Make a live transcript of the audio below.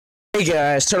Hey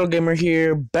guys, Turtle Gamer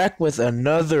here, back with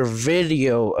another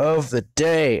video of the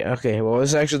day. Okay, well,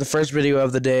 this is actually the first video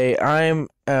of the day. I'm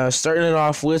starting it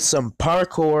off with some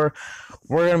parkour.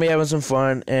 We're gonna be having some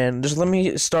fun, and just let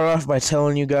me start off by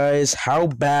telling you guys how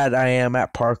bad I am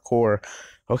at parkour.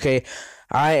 Okay,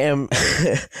 I am,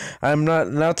 I'm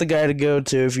not the guy to go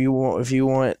to if you want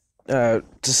to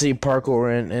see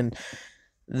parkour and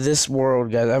this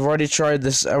world, guys. I've already tried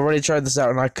this. I've already tried this out,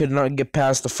 and I could not get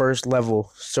past the first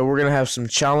level. So we're gonna have some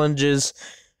challenges,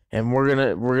 and we're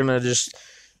gonna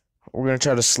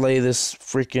try to slay this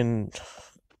freaking.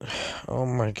 Oh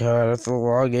my god! I have to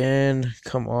log in.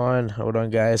 Come on, hold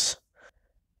on, guys.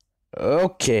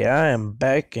 Okay, I am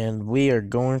back, and we are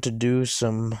going to do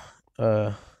some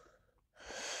uh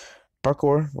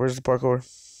parkour. Where's the parkour?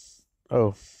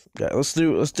 Oh, yeah. Let's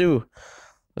do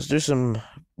some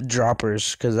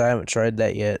droppers because I haven't tried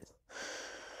that yet.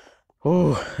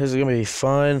 Oh, this is gonna be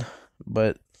fun,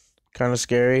 but kind of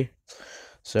scary.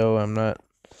 So I'm not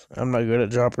good at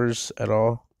droppers at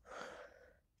all.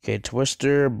 Okay,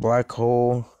 Twister, Black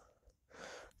Hole.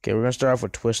 Okay, we're gonna start off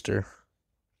with Twister.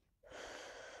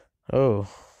 Oh,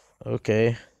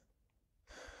 okay.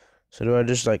 So do I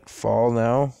just like fall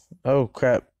now? Oh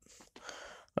crap.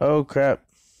 Oh crap.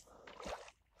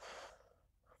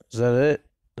 Is that it?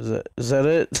 Is that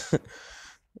it?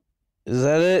 Is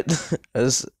that it?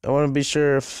 I want to be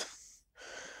sure if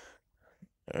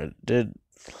did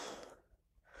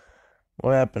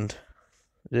what happened?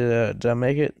 Did I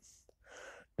make it?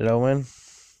 Did I win?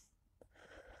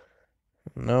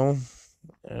 No.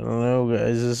 I don't know,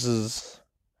 guys. This is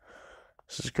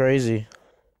crazy.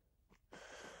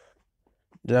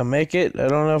 Did I make it? I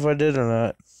don't know if I did or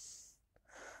not.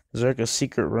 Is there like a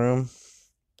secret room?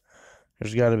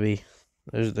 There's gotta be.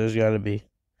 There's gotta be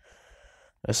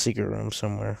a secret room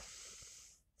somewhere.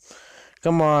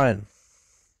 Come on.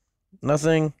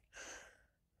 Nothing?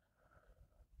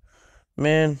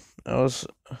 Man, let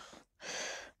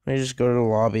me just go to the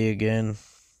lobby again.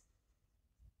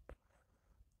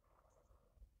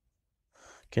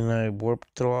 Can I warp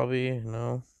to the lobby?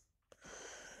 No.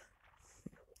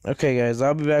 Okay, guys,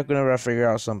 I'll be back whenever I figure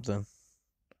out something.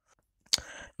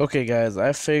 Okay, guys,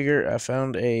 I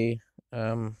found a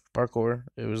parkour.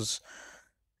 It was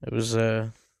I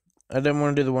didn't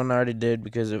want to do the one I already did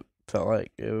because it felt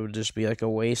like it would just be like a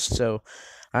waste. So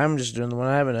I'm just doing the one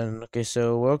I haven't done. Okay,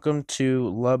 so welcome to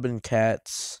Lub and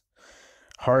Cat's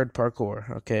hard parkour.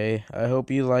 Okay, I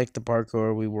hope you like the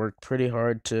parkour. We worked pretty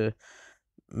hard to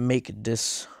make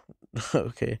this.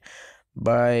 Okay,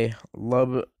 by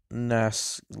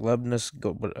Lubness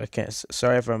go, but I can't.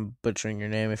 Sorry if I'm butchering your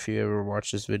name. If you ever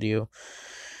watch this video.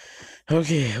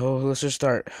 Okay, well let's just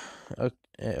start.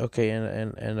 Okay,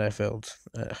 and I failed.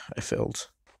 I failed.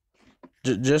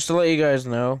 Just to let you guys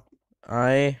know,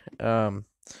 I am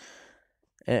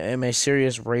a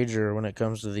serious rager when it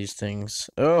comes to these things.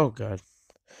 Oh God.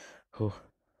 Whew.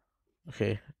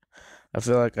 Okay. I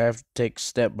feel like I have to take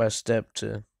step by step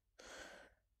to.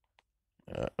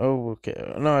 Oh,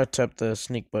 okay. No, I tapped the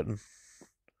sneak button.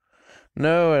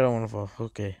 No, I don't want to fall.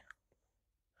 Okay.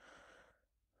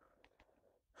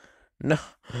 No,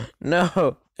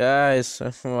 no, guys,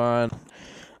 come on.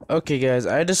 Okay, guys,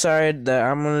 I decided that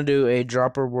I'm gonna do a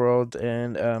dropper world,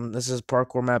 and this is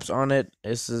parkour maps on it.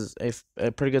 This is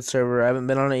a pretty good server. I haven't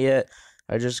been on it yet.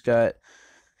 I just got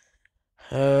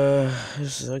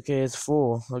okay, it's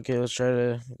full. Okay, let's try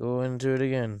to go into it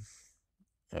again.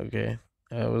 Okay,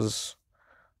 that was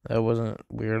that wasn't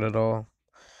weird at all.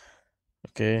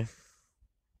 Okay,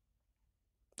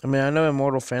 I mean I know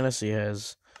Immortal Fantasy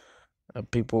has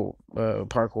people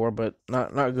parkour, but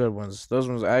not good ones. Those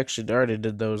ones I actually already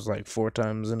did those like 4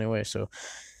 times anyway, so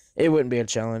it wouldn't be a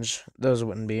challenge. Those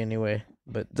wouldn't be anyway.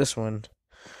 But this one,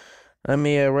 let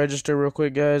me register real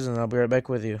quick, guys, and I'll be right back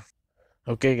with you.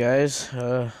 Okay, guys.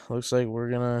 Looks like we're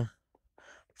gonna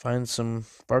find some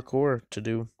parkour to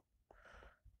do.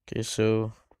 Okay,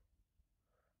 so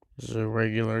this is a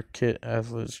regular kit,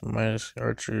 athletes minus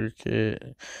archer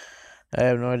kit. I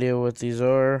have no idea what these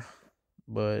are,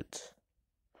 but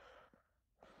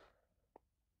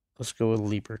let's go with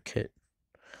leaper kit.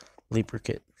 Leaper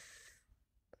kit.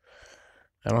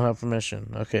 I don't have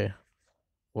permission. Okay.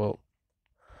 Well,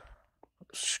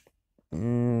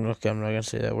 okay, I'm not gonna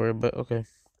say that word, but okay.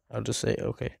 I'll just say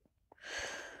okay.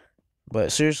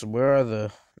 But seriously, where are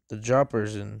the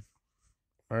droppers and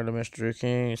where are the Mr.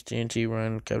 Kings, TNT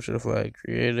Run, Capture the Flag,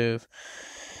 Creative,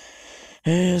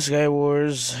 and Sky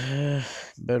Wars,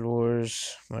 Bed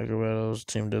Wars, Micro Battles,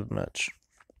 Team Deathmatch.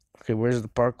 Okay, where's the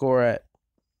parkour at?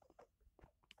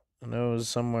 I know it's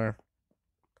somewhere.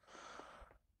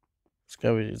 It's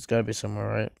gotta be somewhere,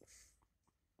 right?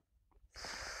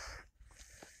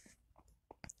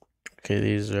 Okay,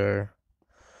 these are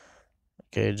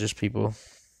okay, just people.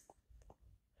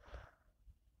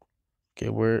 Okay,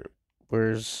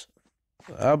 where's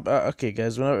okay,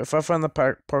 guys. If I find the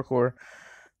parkour,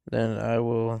 then I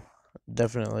will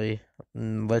definitely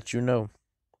let you know.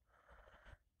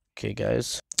 Okay,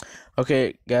 guys.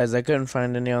 Okay, guys, I couldn't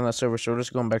find any on that server, so we're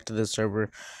just going back to this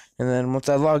server. And then once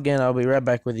I log in, I'll be right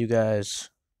back with you guys.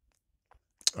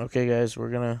 Okay, guys,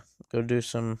 we're gonna go do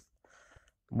some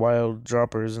wild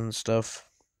droppers and stuff.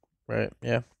 Right,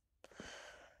 yeah.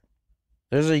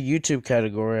 There's a YouTube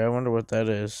category. I wonder what that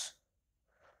is.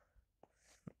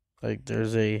 Like,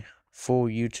 there's a full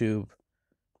YouTube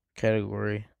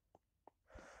category.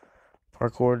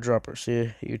 Parkour dropper.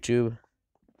 See, YouTube.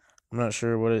 I'm not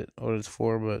sure what it's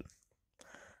for, but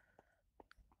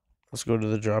let's go to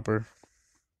the dropper.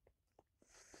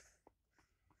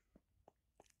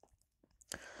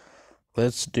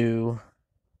 Let's do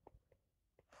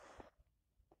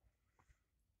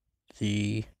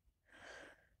the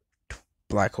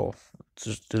black hole. Let's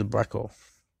just do the black hole.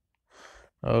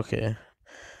 Okay.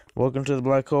 Welcome to the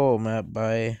black hole map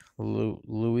by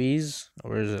Louise,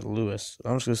 or is it Lewis?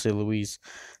 I'm just gonna say Louise.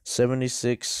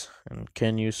 76, and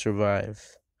can you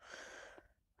survive?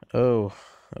 Oh,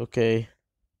 okay.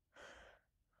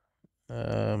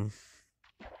 Well,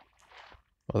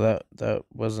 that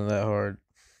wasn't that hard,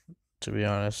 to be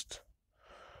honest.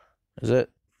 Is it?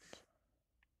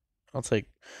 I'll take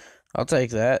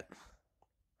that.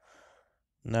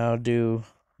 Now do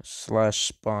slash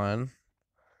spawn.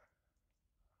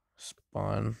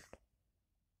 Spawn.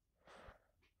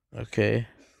 Okay.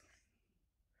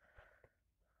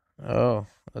 Oh,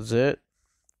 that's it?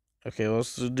 Okay,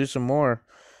 let's do some more.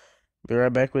 Be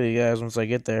right back with you guys once I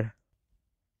get there.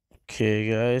 Okay,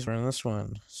 guys, we're in this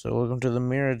one. So, welcome to the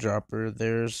mirror dropper.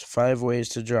 There's 5 ways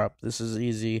to drop. This is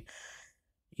easy.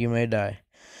 You may die.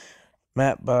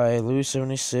 Map by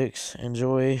Louis76.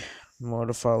 Enjoy. More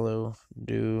to follow.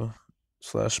 Do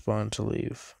slash spawn to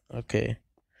leave. Okay.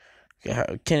 Okay,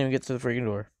 can't even get to the freaking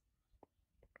door.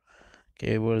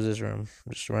 Okay, what is this room?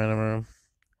 Just a random room.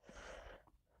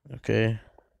 Okay.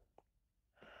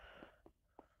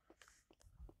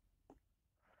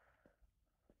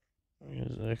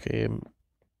 Okay,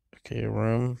 okay, a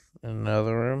room,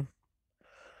 another room.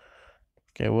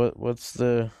 Okay, what's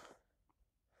the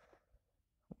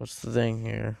thing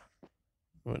here?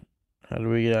 How do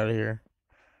we get out of here?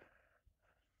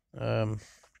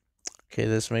 Okay,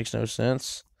 this makes no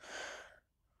sense.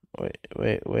 Wait.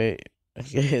 Okay,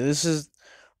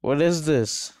 what is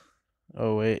this?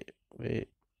 Oh, wait.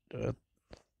 I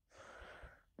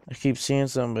keep seeing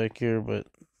something back here, but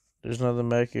there's nothing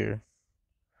back here.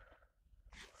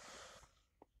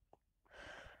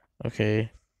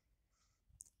 Okay.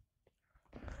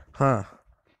 Huh.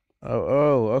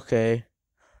 Oh, okay.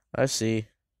 I see.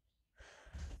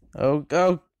 Oh,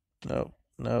 nope.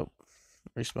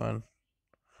 Respawn.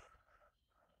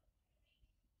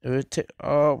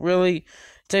 Oh, really? It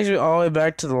takes me all the way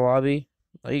back to the lobby?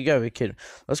 Oh, you gotta be kidding.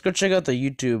 Let's go check out the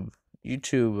YouTube,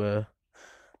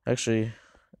 actually,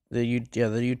 the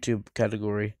YouTube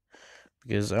category,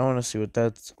 because I want to see what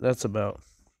that's about.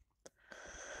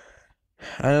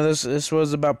 I know this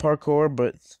was about parkour,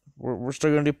 but we're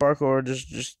still gonna do parkour.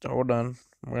 Just hold on.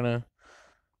 We're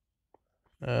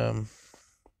gonna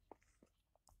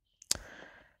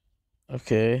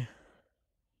okay.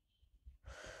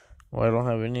 Well, I don't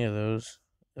have any of those.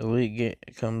 Elite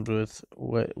Get comes with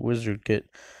wizard kit.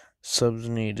 Subs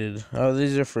needed. Oh,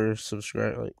 these are for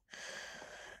subscribe. Like,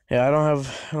 yeah, I don't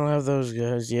have those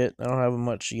guys yet. I don't have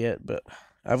much yet, but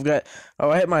I've got.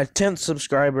 Oh, I hit my 10th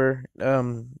subscriber.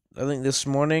 I think this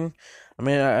morning. I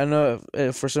mean, I know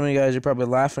for some of you guys, you're probably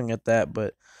laughing at that,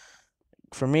 but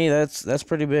for me, that's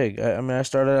pretty big. I mean, I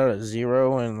started out at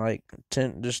 0, and like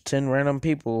 10 random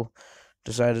people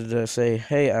decided to say,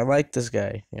 "Hey, I like this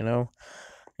guy." You know,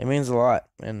 it means a lot.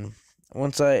 And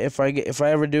if I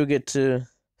ever do get to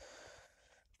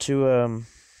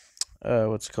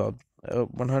what's it called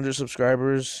 100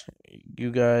 subscribers,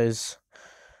 you guys,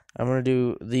 I'm gonna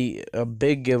do a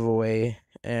big giveaway,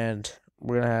 and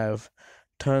we're gonna have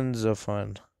tons of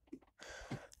fun.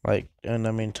 Like, and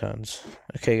I mean tons.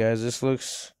 Okay, guys, this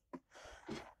looks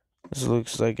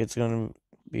like it's gonna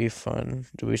be fun.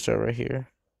 Do we start right here?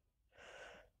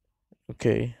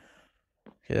 Okay,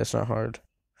 that's not hard.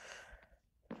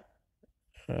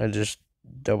 I just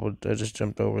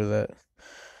jumped over that.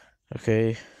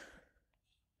 Okay.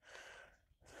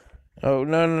 Oh,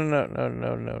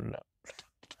 no.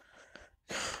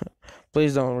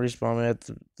 Please don't respawn me at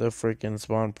the freaking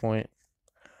spawn point.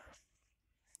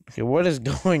 Okay, what is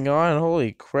going on?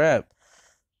 Holy crap.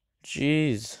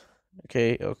 Jeez.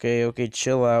 Okay, okay, okay.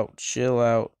 Chill out. Chill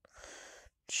out.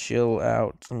 Chill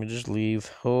out. Let me just leave.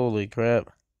 Holy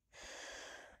crap.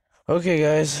 Okay,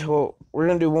 guys. Well, we're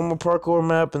gonna do one more parkour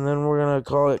map, and then we're gonna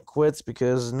call it quits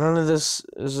because none of this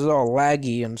is all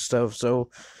laggy and stuff. So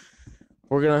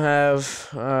we're gonna have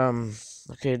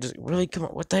Okay, just really come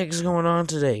on. What the heck is going on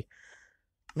today?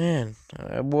 Man,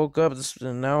 I woke up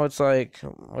and now it's like,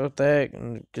 what the heck?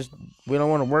 And just we don't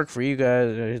want to work for you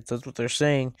guys. That's what they're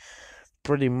saying,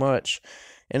 pretty much.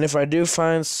 And if I do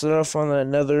find stuff on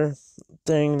another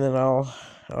thing, then I'll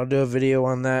do a video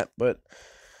on that. But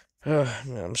man,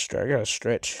 I gotta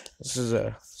stretch. This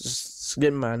is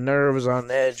getting my nerves on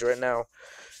edge right now.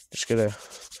 Just gotta,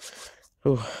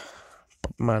 put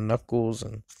my knuckles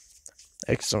and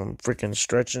some freaking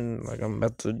stretching. Like I'm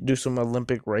about to do some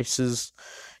Olympic races.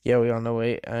 Yeah, we all know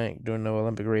I ain't doing no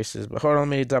Olympic races. But hold on,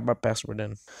 let me type my password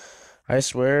in. I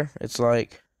swear, it's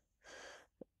like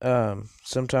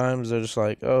sometimes they're just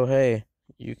like, oh hey,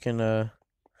 you can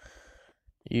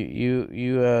you're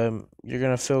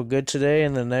gonna feel good today,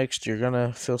 and the next you're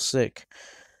gonna feel sick.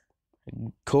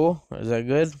 Cool? Is that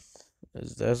good?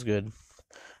 That's good.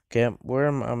 Okay, where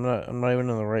am I? I'm not even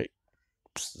in the right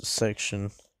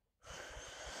section.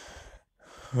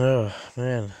 Oh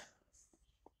man.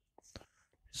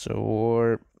 So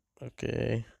warp.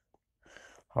 Okay.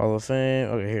 Hall of Fame.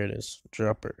 Okay, here it is.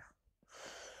 Dropper.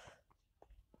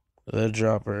 The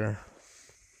dropper.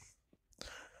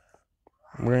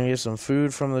 We're gonna get some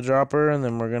food from the dropper, and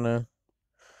then we're gonna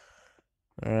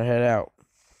head out.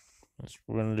 That's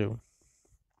what we're gonna do.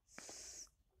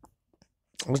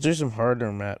 Let's do some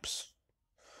harder maps.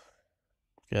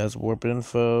 Okay, that's warp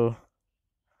info.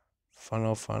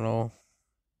 Funnel.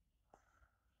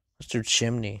 Let's do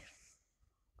chimney.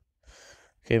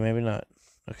 Okay, maybe not.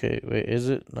 Okay, wait, is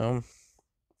it? No.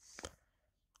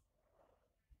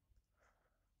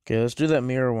 Okay, let's do that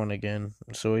mirror one again,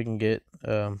 so we can get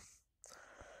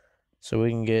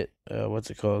what's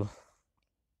it called?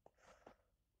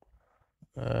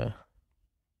 Oh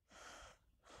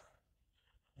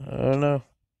no.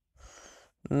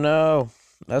 No.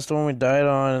 That's the one we died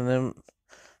on, and then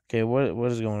okay,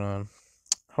 what is going on?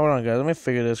 Hold on, guys. Let me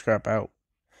figure this crap out.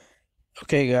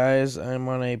 Okay, guys, I'm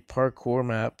on a parkour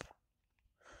map,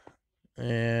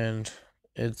 and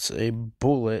it's a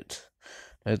bullet.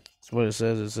 That's what it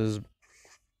says. It says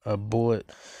a bullet,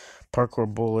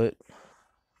 parkour bullet.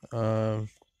 Oh,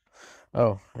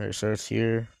 it starts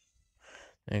here,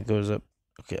 and it goes up.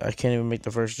 Okay, I can't even make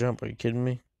the first jump. Are you kidding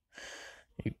me?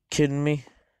 You kidding me?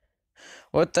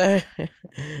 What the heck?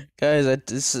 Guys,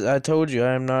 I told you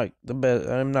I am not the best.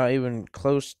 I'm not even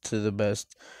close to the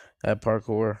best at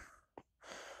parkour.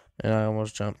 And I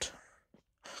almost jumped.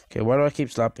 Okay, why do I keep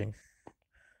stopping?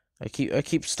 I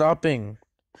keep stopping.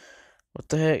 What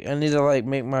the heck? I need to like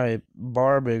make my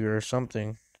bar bigger or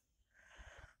something.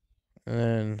 And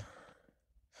then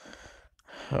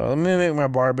let me make my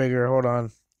bar bigger. Hold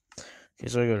on. Okay,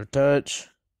 so I go to touch.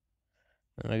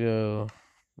 And I go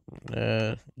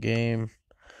game.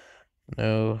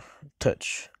 No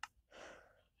touch.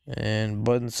 And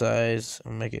button size.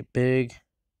 I'll make it big,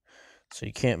 so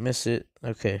you can't miss it.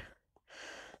 Okay.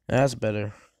 That's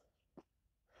better.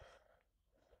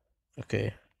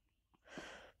 Okay.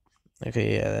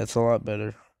 Okay, yeah, that's a lot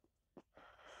better.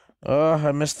 Oh,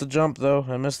 I missed the jump, though.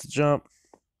 I missed the jump.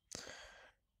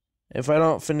 If I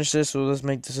don't finish this, we'll just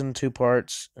make this in 2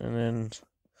 parts. And then,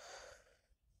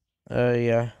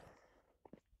 yeah.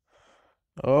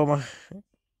 Oh, my.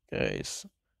 Guys.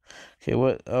 Okay,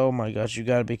 what? Oh, my gosh, you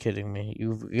gotta be kidding me.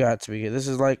 You've got to be kidding. This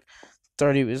is like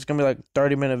 30. It's gonna be like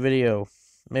 30-minute video.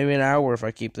 Maybe an hour if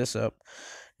I keep this up.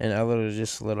 And I literally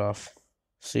just slid off.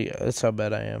 See, that's how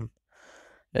bad I am.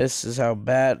 This is how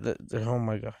bad. Oh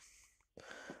my god.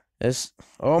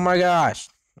 Oh my gosh.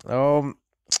 Oh.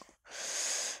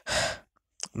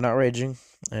 I'm not raging.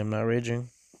 I am not raging.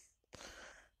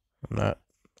 I'm not.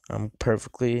 I'm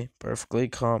perfectly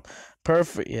calm.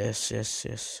 Perfect. Yes.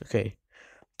 Okay.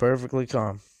 Perfectly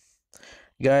calm.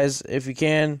 Guys, if you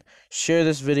can, share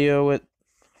this video with.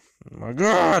 Oh my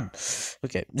god.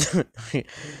 Okay.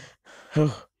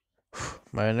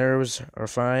 My nerves are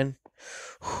fine.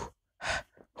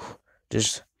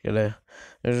 Just gotta.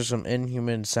 There's some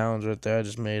inhuman sounds right there I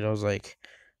just made. I was like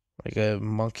a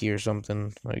monkey or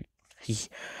something. Like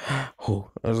I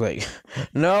was like,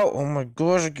 no. Oh my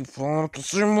gosh! I keep falling off the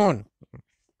same one.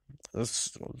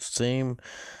 That's same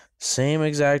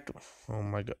exact. Oh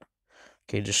my god.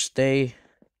 Okay, just stay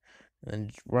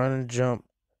and run and jump,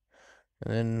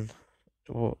 and then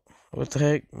what the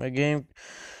heck? My game.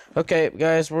 Okay,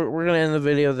 guys, we're gonna end the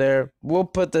video there. We'll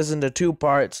put this into 2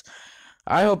 parts.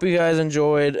 I hope you guys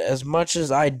enjoyed as much as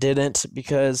I didn't,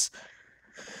 because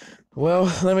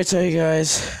Well, let me tell you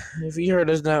guys. If you heard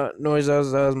this noise, that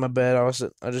was my bed.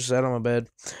 I just sat on my bed.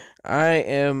 I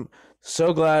am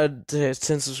so glad to hit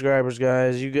 10 subscribers,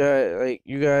 guys. You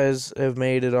guys have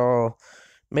made it all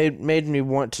made me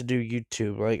want to do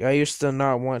YouTube. Like I used to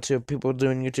not want to people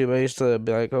doing YouTube. I used to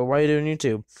be like, "Oh, why are you doing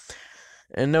YouTube?"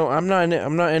 And no, I'm not in it.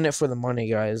 I'm not in it for the money,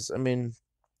 guys. I mean,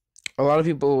 a lot of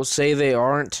people say they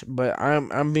aren't, but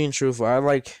I'm being truthful. I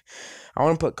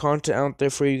want to put content out there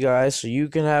for you guys so you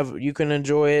can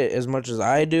enjoy it as much as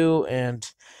I do. And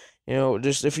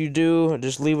just if you do,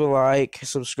 just leave a like,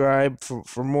 subscribe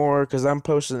for more, because I'm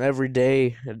posting every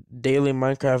day, daily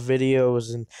Minecraft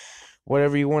videos, and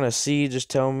whatever you want to see, just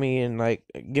tell me, and like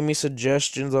give me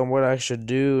suggestions on what I should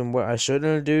do and what I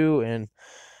shouldn't do. And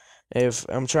if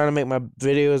I'm trying to make my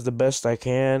videos the best I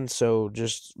can, so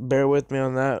just bear with me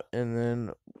on that. And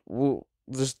then we'll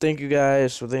just thank you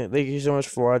guys. Thank you so much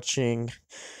for watching.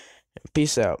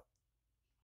 Peace out.